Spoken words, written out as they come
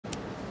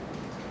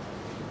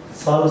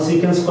Solve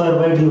secant square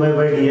by dy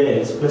by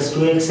dx plus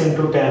 2x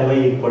into tan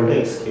y equal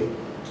to x cube.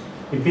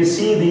 If you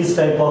see these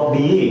type of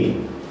DE,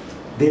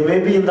 they may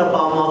be in the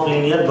form of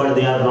linear, but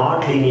they are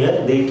not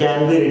linear. They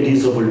can be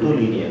reducible to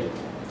linear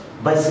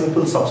by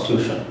simple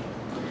substitution.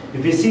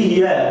 If you see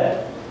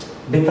here,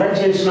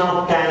 differentiation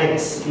of tan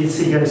x is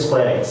secant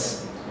square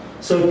x.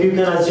 So if you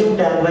can assume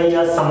tan y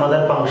as some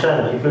other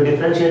function, if you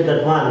differentiate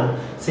that one,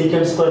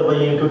 secant square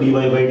y into dy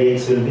by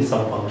dx will be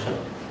some function.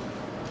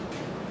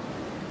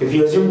 If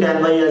you assume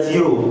tan y as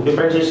u,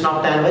 differentiation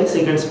of tan y,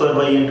 secant square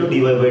y into dy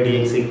by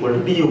dx equal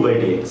to du by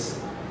dx.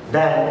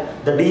 Then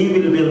the d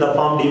will be in the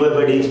form dy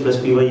by dx plus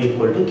py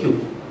equal to q,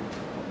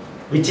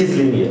 which is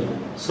linear.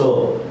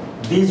 So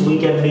these we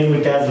can name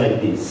it as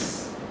like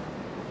this.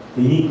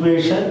 The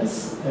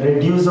equations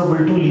reducible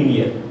to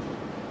linear.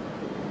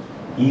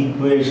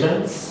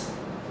 Equations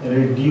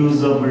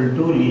reducible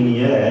to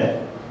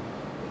linear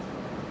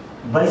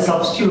by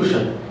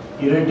substitution.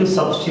 You need to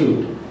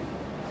substitute.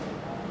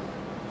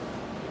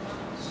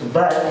 So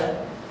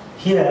that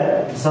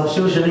here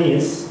substitution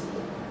is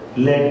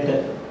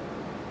let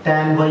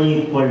tan y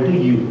equal to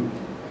u.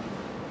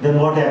 Then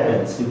what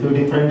happens? If you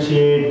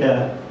differentiate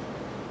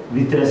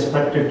with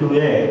respect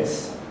to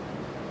x,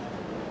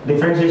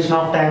 differentiation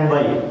of tan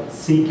y,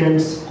 secant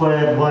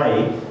square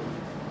y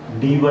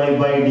dy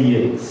by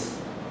dx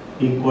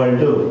equal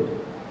to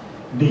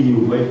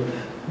du by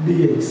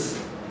dx.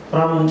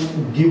 From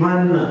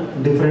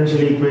given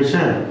differential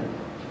equation,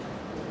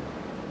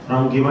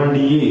 from given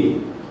dE,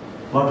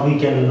 what we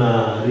can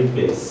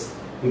replace?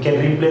 We can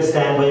replace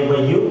tan y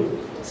by u,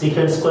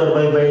 secant square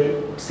y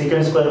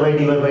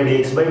dy by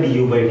dx by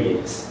du by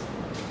dx.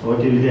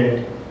 What you will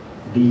get?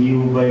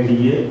 Du by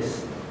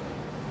dx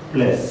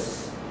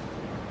plus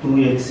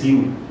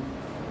 2xu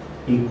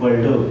equal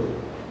to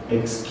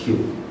x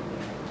cube.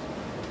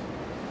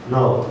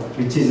 Now,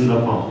 which is in the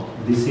form?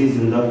 This is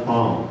in the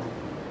form.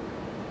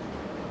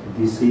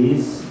 This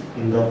is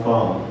in the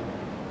form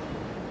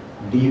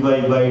dy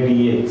by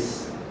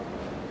dx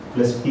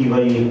plus py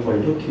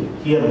equal to q.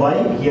 Here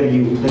y, here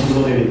u. There is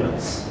no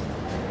difference.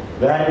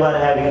 Where you are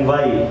having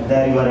y,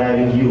 there you are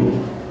having u.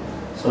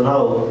 So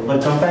now, by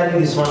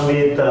comparing this one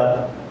with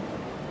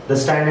the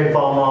standard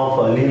form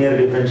of linear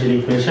differential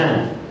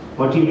equation,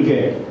 what you will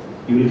get?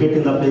 You will get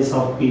in the place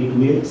of p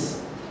 2x,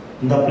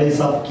 in the place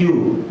of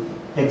q,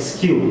 x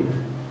cube.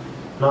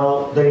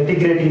 Now the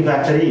integrating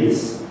factor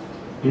is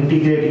e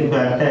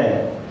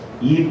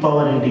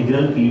power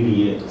integral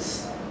p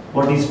dx.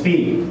 What is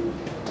p?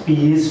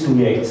 P is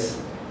 2x.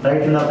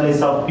 Right in the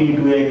place of p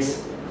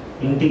 2x,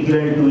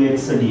 integral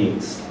 2x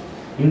dx.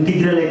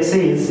 Integral x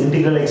is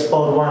integral x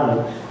power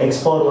 1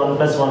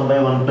 plus 1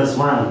 by 1 plus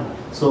 1.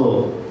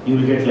 So you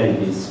will get like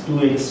this,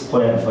 2x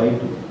squared by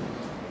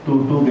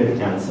 2 get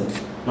cancelled.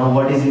 Now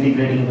what is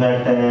integrating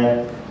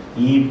factor?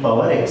 E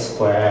power x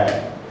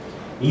square.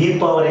 E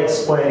power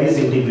x square is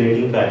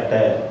integrating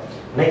factor.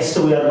 Next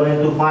we are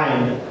going to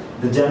find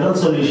the general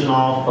solution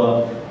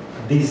of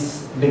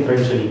this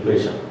differential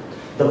equation.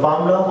 The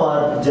formula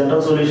for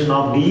general solution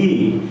of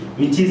DE,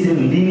 which is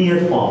in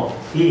linear form,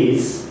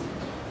 is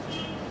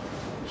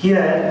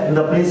here in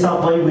the place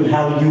of y we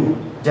have u.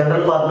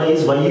 General formula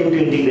is y into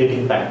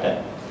integrating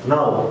factor.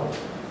 Now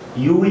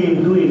u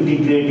into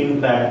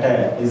integrating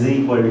factor is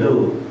equal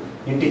to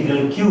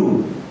integral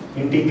q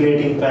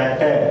integrating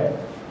factor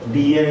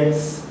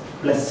dx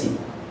plus c.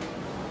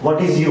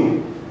 What is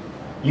u?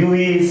 U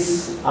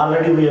is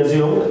already we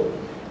assumed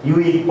u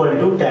equal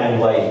to tan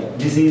y.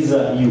 This is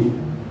u.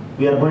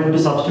 We are going to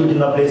substitute in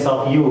the place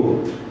of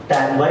u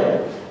tan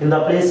y. In the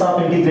place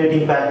of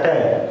integrating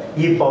factor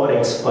e power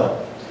x square.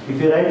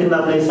 If you write in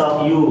the place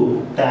of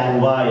u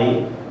tan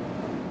y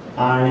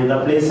and in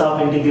the place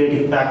of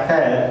integrating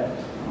factor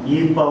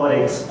e power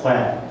x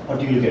square,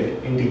 what you will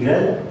get?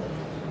 Integral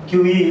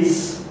q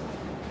is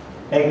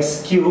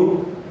x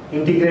cube,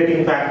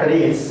 integrating factor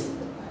is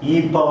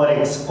e power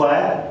x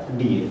square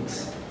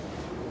dx.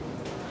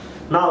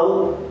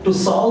 Now to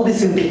solve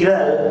this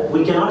integral,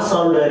 we cannot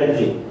solve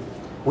directly.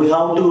 We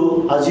have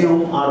to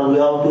assume, or we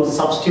have to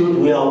substitute,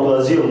 we have to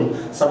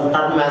assume some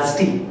term as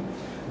t.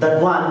 That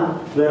one,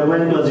 we are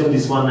going to assume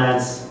this one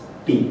as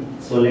t.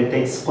 So let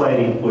x square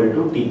equal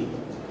to t.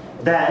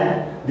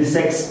 Then this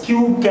x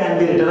cube can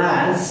be written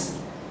as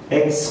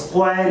x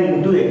square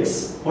into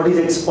x. What is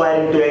x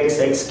square into x?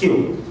 X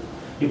cube.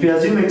 If you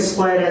assume x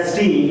square as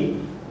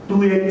t,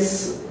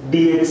 2x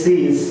dx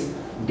is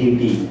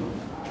dt.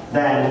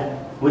 Then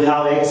we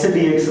have x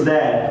dx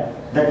there,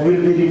 that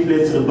will be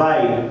replaced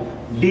by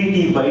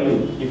dt by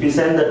 2. If you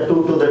send the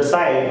 2 to that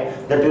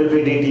side, that will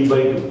be dt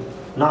by 2.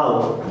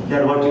 Now,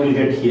 then what you will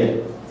get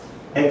here?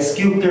 X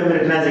cube can be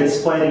written as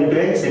x square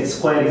into x. X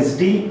square is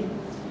t.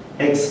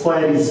 X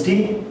square is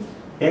t.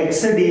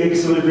 X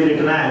dx will be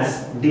written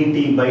as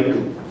dt by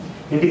 2.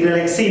 Integral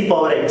x e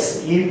power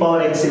x. E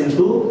power x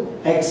into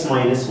x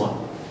minus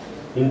 1.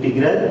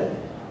 Integral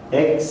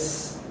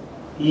x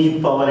e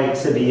power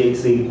x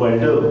dx equal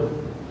to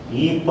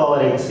e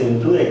power x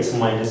into x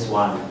minus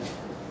 1.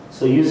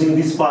 So using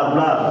this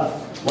formula,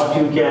 what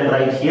you can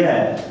write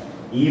here?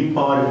 e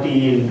power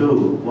t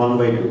into 1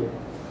 by 2.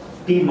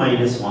 T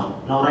minus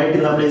 1. Now write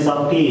in the place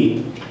of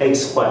t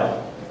x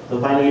square. So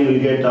finally you will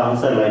get the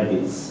answer like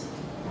this.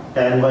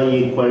 Tan y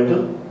equal to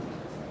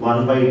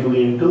 1 by 2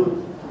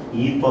 into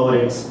e power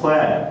x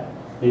square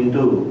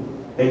into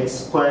x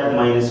square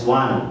minus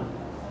 1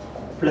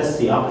 plus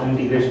c. After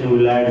integration you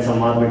will add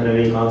some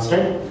arbitrary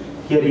constant.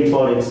 Here e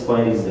power x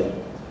square is there.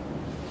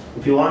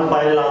 If you want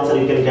final answer,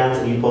 you can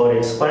cancel e power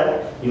x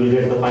square. You will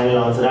get the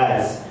final answer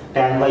as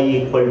tan y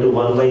equal to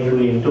 1 by 2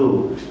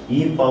 into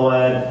e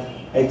power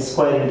x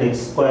square into x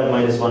square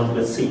minus 1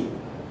 plus c.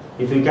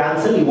 If you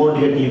cancel, you won't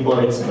get e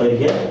power x square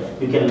here.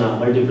 You can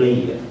multiply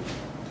here.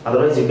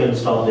 Otherwise, you can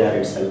stop there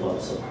itself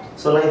also.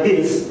 So like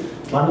this,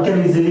 one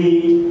can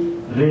easily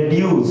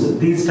reduce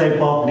this type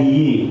of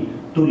dE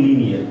to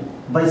linear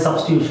by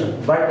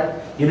substitution.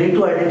 But you need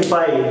to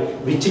identify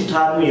which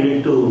term you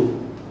need to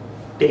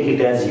take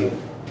it as u.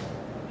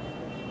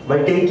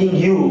 By taking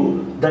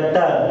u,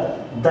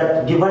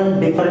 that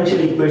given differential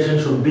equation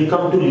should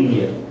become to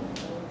linear.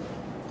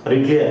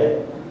 Very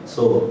clear?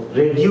 So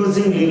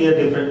reducing linear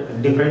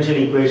differential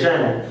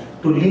equation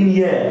to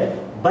linear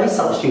by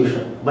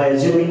substitution, by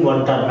assuming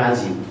one term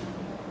as u.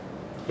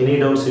 Any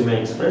doubts you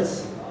may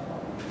express?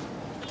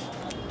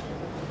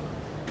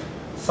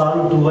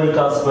 Solve 2y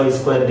cos y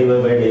square dy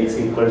by dx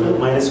equal to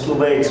minus 2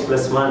 by x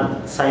plus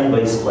 1 sin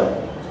y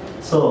square.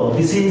 So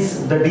this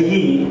is the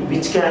dE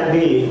which can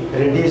be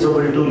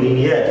reducible to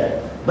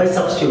linear by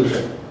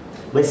substitution.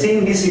 By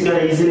seeing this, you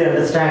can easily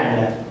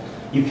understand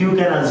if you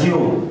can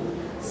assume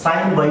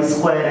sin y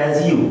square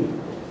as u,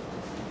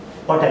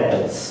 what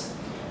happens?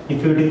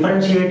 If you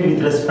differentiate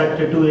with respect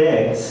to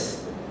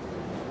x,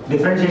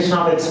 differentiation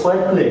of x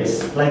square to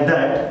x, like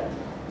that,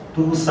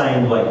 2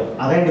 sin y,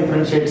 again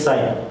differentiate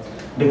sin.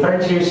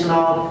 Differentiation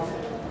of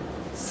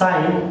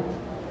sin,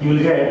 you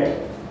will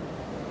get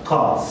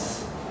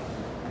cos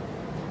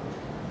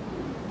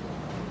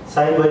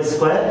sin y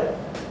square.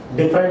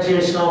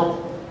 Differentiation of,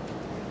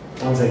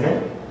 one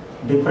second,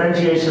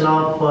 differentiation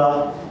of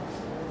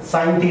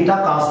sin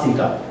theta cos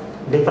theta.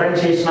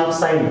 Differentiation of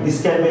sin,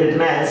 this can be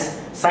written as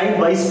sin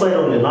y square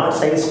only, not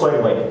sin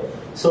square y.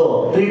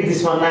 So treat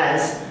this one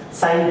as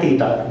sin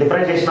theta.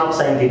 Differentiation of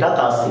sin theta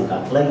cos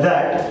theta. Like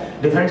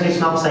that,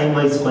 differentiation of sin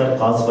y square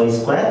cos y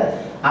square.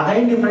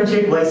 Again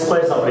differentiate y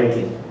square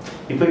separately.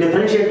 If you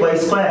differentiate y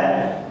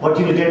square, what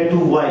you will get?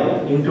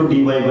 2y into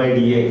dy by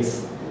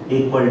dx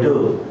equal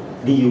to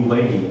du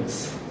by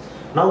dx.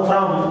 Now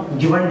from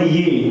given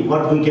dE,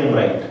 what we can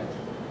write?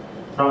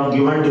 From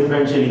given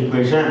differential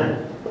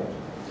equation,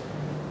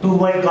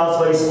 2y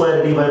cos y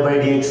square dy by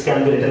dx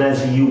can be written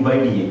as du by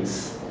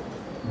dx.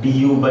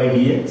 Du by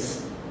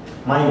dx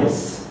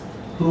minus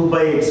 2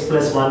 by x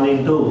plus 1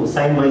 into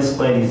sin y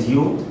square is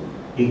u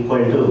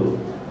equal to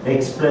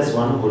x plus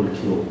 1 whole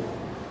cube.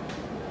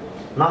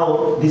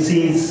 Now this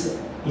is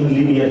in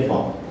linear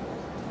form.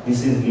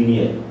 This is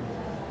linear,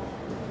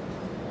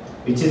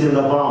 which is in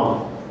the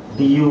form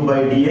du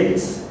by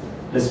dx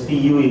plus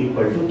pu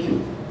equal to q,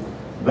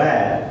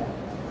 where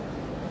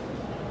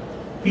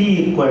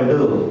p equal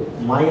to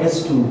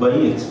minus 2 by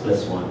x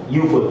plus 1,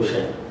 u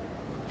coefficient.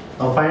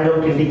 Now find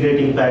out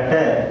integrating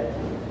factor.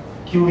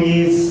 Q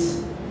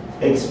is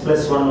x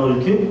plus 1 whole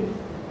cube,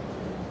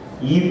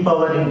 e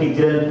power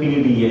integral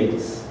p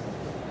dx,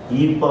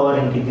 e power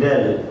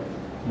integral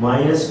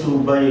minus 2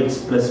 by x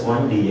plus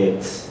 1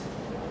 dx.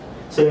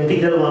 So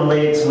integral 1 by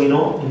x we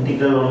know,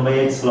 integral 1 by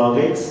x log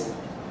x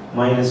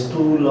minus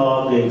 2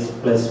 log x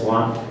plus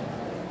 1.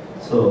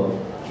 So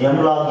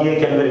m log a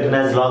can be written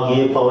as log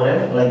a power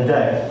n, like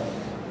that,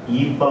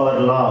 e power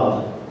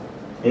log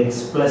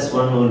x plus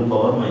 1 whole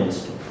power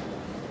minus 2.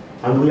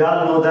 And we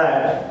all know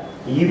that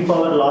e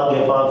power log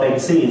f of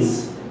x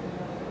is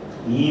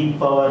e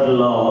power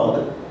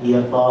log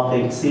f of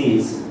x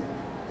is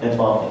f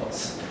of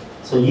x.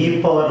 So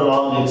e power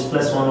log x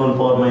plus 1 whole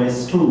power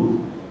minus 2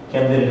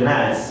 can be written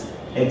as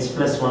x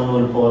plus 1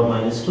 whole power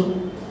minus 2,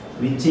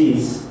 which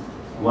is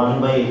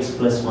 1 by x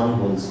plus 1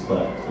 whole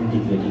square,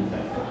 integrating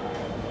factor.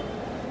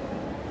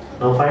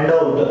 Now find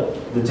out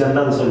the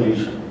general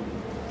solution.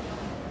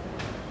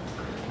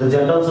 The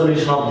general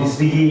solution of this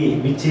dE,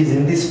 which is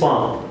in this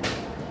form,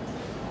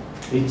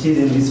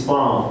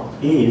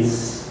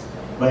 is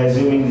by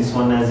assuming this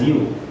one as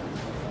u.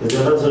 The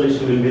general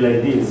solution will be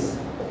like this: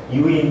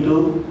 u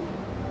into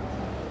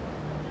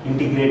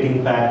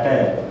integrating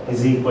factor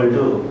is equal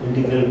to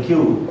integral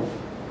q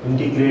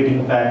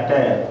integrating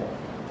factor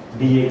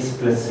dx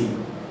plus c.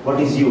 What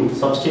is u?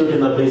 Substitute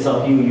in the place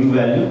of u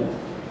value.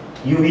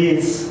 u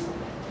is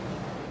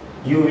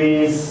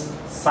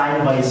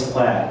sin y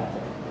square.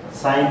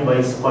 Sin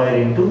y square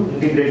into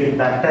integrating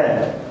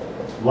factor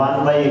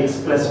 1 by x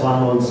plus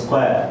 1 whole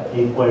square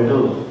equal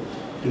to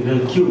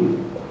integral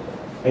q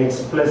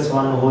x plus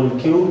 1 whole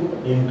cube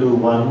into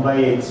 1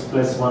 by x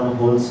plus 1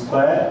 whole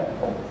square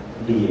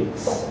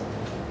dx.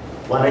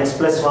 1x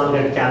plus 1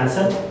 get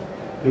cancelled.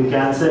 You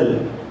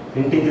cancel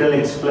integral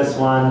x plus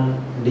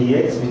 1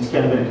 dx, which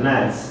can be written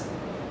as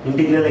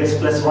integral x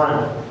plus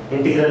 1.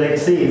 Integral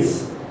x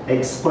is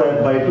x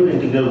squared by 2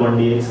 integral 1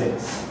 dx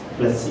x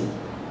plus c.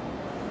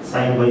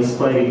 sin y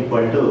square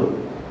equal to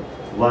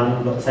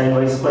 1 sin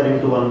y square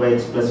into 1 by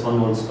x plus 1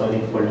 whole square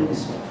equal to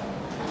this one.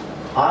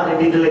 Or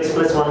integral x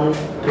plus 1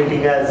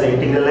 treating as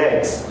integral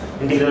x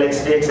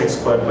dx x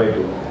squared by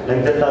 2.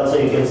 Like that also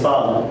you can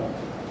solve.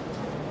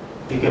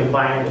 You can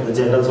find the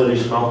general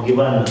solution of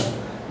given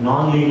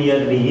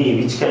non-linear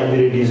DE which can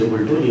be reducible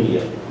to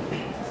linear.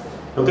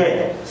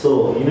 Okay,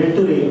 so you need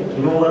to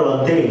remember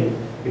one thing.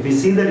 If you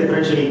see the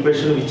differential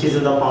equation which is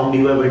in the form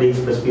dy by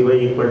dx plus py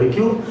equal to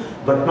q,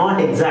 but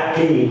not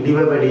exactly dy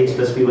by dx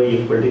plus py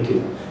equal to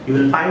q, you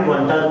will find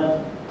one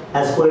term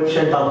as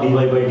coefficient of dy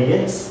by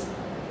dx.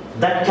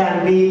 That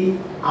can be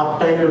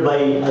obtained by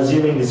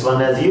assuming this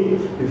one as u.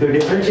 If you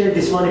differentiate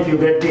this one, if you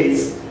get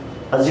this,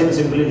 assume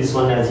simply this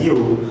one as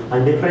u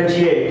and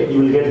differentiate,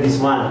 you will get this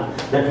one.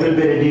 That will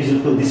be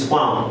reduced to this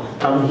form.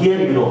 From here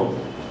you know,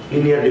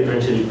 linear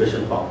differential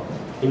equation form.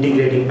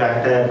 Integrating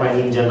factor,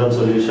 finding general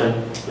solution,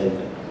 like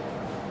that.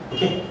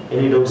 Okay,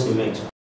 any doubts you may explain.